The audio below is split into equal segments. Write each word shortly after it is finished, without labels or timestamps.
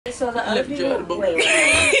So the other people, wait.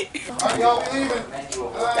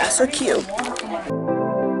 That's so cute.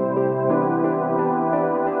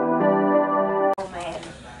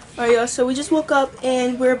 Alright y'all, so we just woke up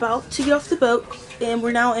and we're about to get off the boat and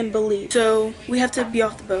we're now in Belize. So we have to be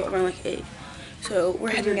off the boat around like 8. So we're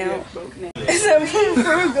heading out. So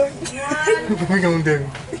we're gonna do.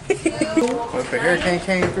 If the hurricane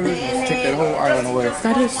came through, just take that whole island away.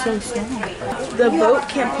 That is so small. The boat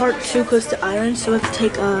can't park too close to the island, so we have to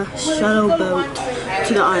take a shuttle boat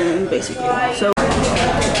to the island basically. So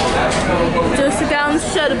just to get on the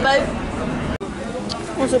shuttle boat.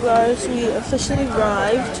 What's up guys, we officially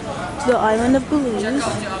arrived to the island of Belize.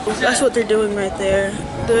 That's what they're doing right there.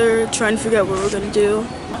 They're trying to figure out what we're gonna do.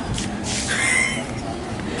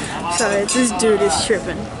 Sorry, this dude is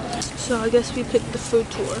tripping. So I guess we picked the food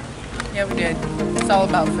tour. Yeah, we did. It's all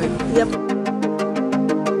about food. Yep.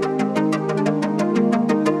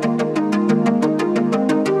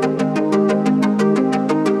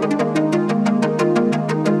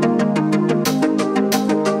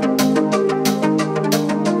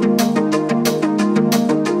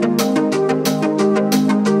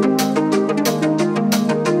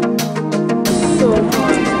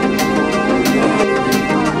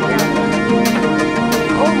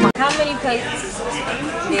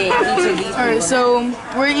 Alright, so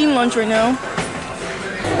we're eating lunch right now.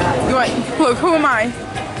 Look, who am I?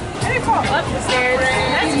 I didn't fall up the stairs.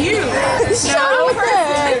 That's you. Shut up with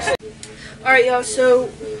that. Alright, y'all, so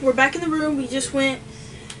we're back in the room. We just went,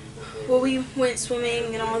 we went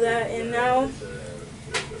swimming and all that, and now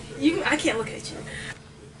I can't look at you.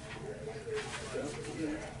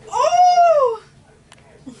 Oh!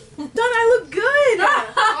 Don't I look good?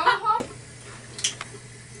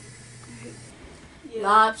 Yeah.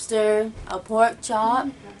 Lobster, a pork chop,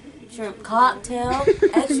 shrimp cocktail,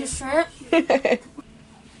 extra shrimp. Is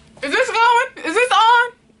this going? Is this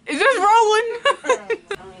on? Is this rolling? I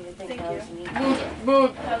don't even think that was me.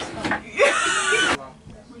 Boom.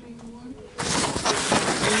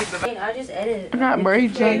 I just edited it. Not Mary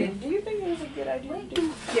Jane. Do you think it was a good idea?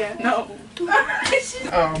 Yeah. No.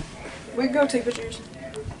 We can go take pictures.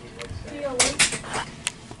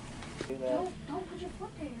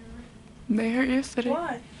 They hurt yesterday.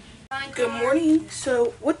 Why? Good morning.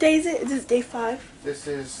 So, what day is it? Is this day 5? This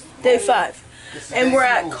is day 5. And we're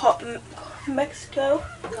at Mexico.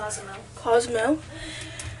 Cozumel.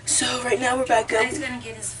 So, right now we're back up. He's gonna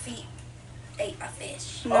get his feet ate by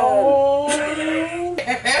fish. No. Oh. They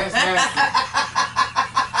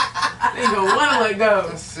gonna wanna let go.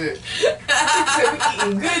 That's it. We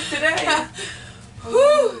eating good today.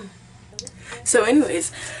 Woo. So,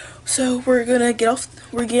 anyways, so we're gonna get off.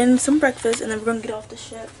 We're getting some breakfast, and then we're gonna get off the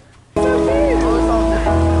ship. How do you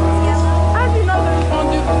know they're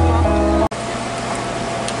gonna do this?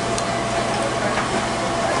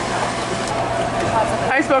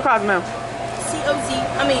 How you spell Cozumel? C-O-Z.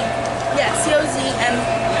 I mean, yeah, C-O-Z-M-U-E-L.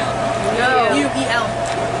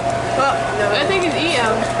 Well, I think it's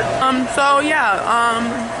E-M. So yeah,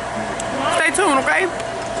 stay tuned, okay?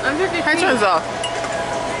 Hey, turn this off.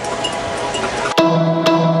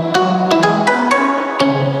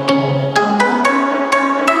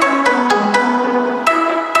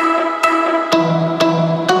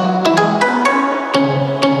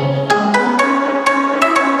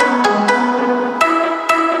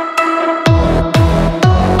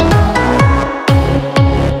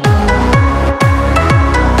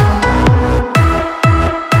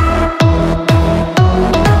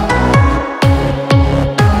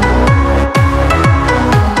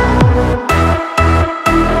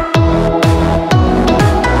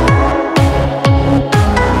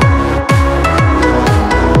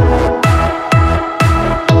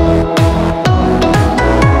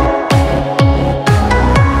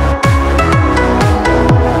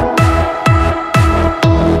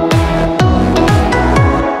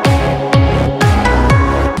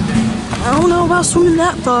 Swimming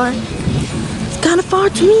that far. It's kind of far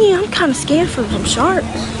to me. I'm kind of scared for them sharks.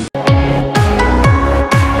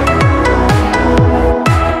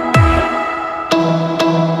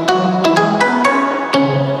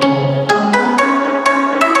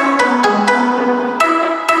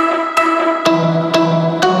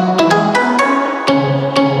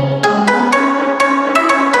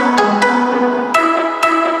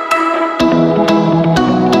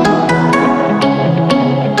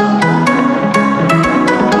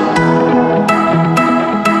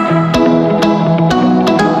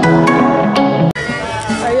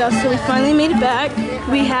 So we finally made it back.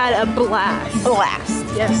 We had a blast.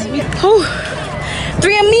 Yes. Oh,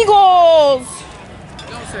 3 amigos.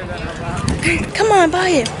 Don't say that out loud. Come on, buy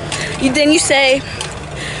it. Then you say,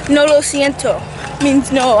 no lo siento.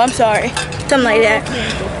 Means no, I'm sorry. Something like that.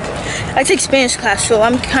 I take Spanish class, so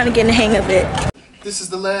I'm kind of getting the hang of it. This is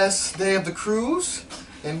the last day of the cruise,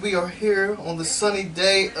 and we are here on the sunny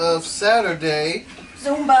day of Saturday.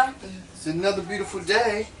 Zumba. It's another beautiful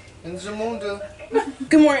day in Zamunda.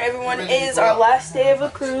 Good morning, everyone. It is our last day of a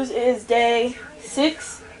cruise. It is day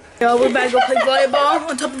 6. Yo, we're about to go play volleyball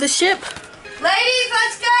on top of the ship. Ladies,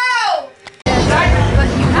 let's go!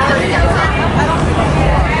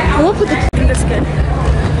 We'll put the that's good.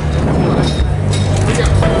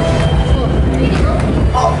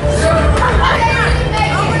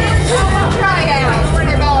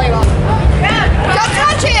 Don't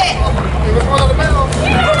touch it!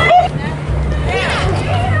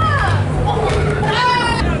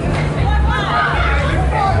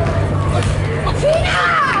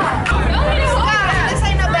 This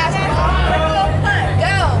ain't no basketball.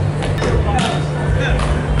 Go!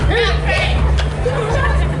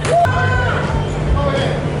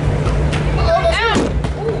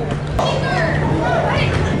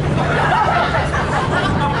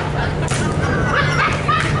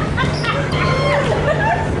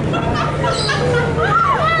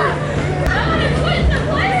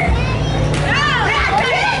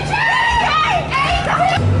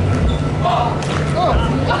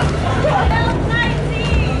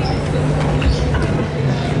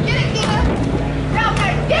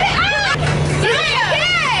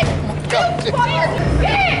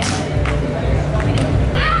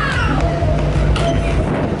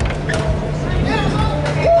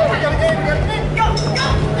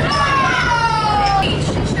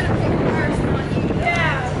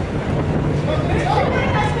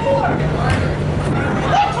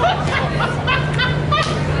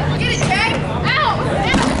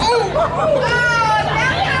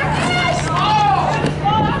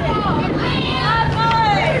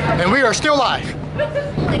 And we are still live. If it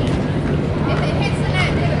hits the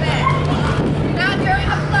net, get it back. Not during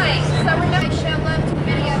the play, so we're going to show love to the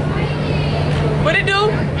video. What it do?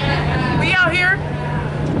 We out here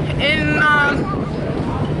in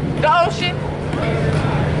the ocean.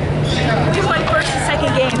 This is my first and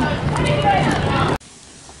second game.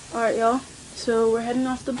 Alright, y'all. So we're heading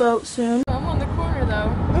off the boat soon. I'm on the corner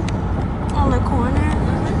though. On the corner?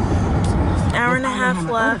 Hour and a half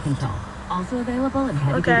left. Also available in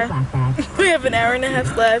Okay. We have an hour and a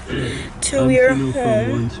half left till we are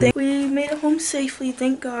home. We made it home safely,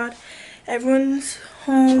 thank God. Everyone's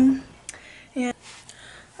home. And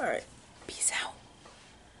alright, peace out.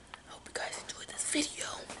 Hope you guys enjoyed this video.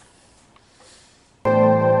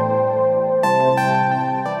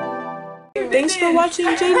 Thanks for watching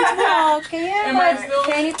Jaden's vlog.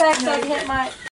 Can you packs doesn't hit my...